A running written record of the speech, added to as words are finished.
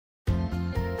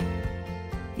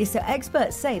So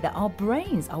experts say that our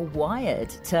brains are wired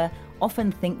to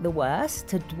often think the worst,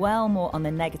 to dwell more on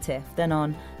the negative than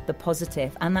on the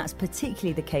positive, and that's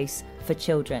particularly the case for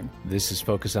children. This is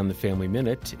Focus on the Family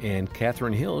Minute, and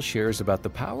Katharine Hill shares about the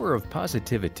power of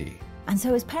positivity. And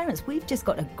so as parents, we've just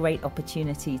got a great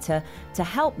opportunity to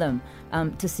help them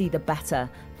to see the better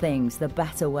things, the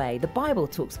better way. The Bible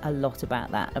talks a lot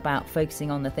about that, about focusing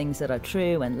on the things that are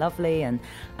true and lovely and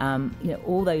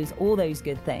all those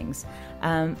good things.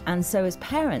 And so as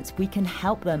parents, we can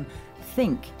help them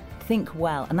think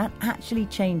well, and that actually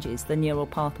changes the neural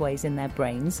pathways in their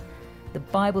brains. The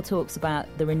Bible talks about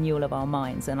the renewal of our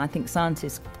minds, and I think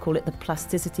scientists call it the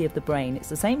plasticity of the brain. It's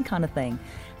the same kind of thing.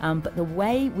 But the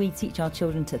way we teach our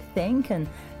children to think and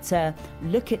to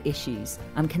look at issues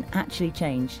can actually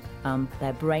change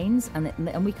their brains,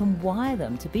 and we can wire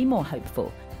them to be more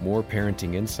hopeful. More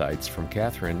parenting insights from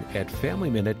Katharine at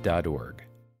FamilyMinute.org.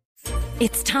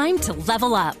 It's time to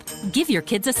level up. Give your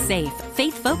kids a safe,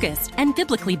 faith-focused, and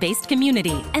biblically based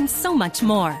community, and so much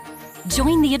more.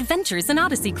 Join the Adventures in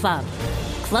Odyssey Club.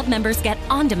 Club members get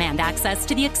on-demand access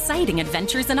to the exciting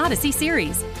Adventures in Odyssey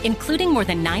series, including more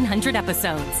than 900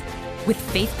 episodes. With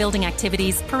faith-building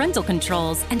activities, parental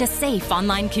controls, and a safe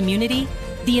online community,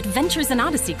 the Adventures in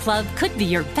Odyssey Club could be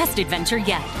your best adventure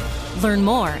yet. Learn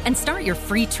more and start your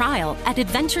free trial at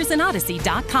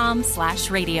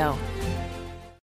adventuresinodyssey.com/radio.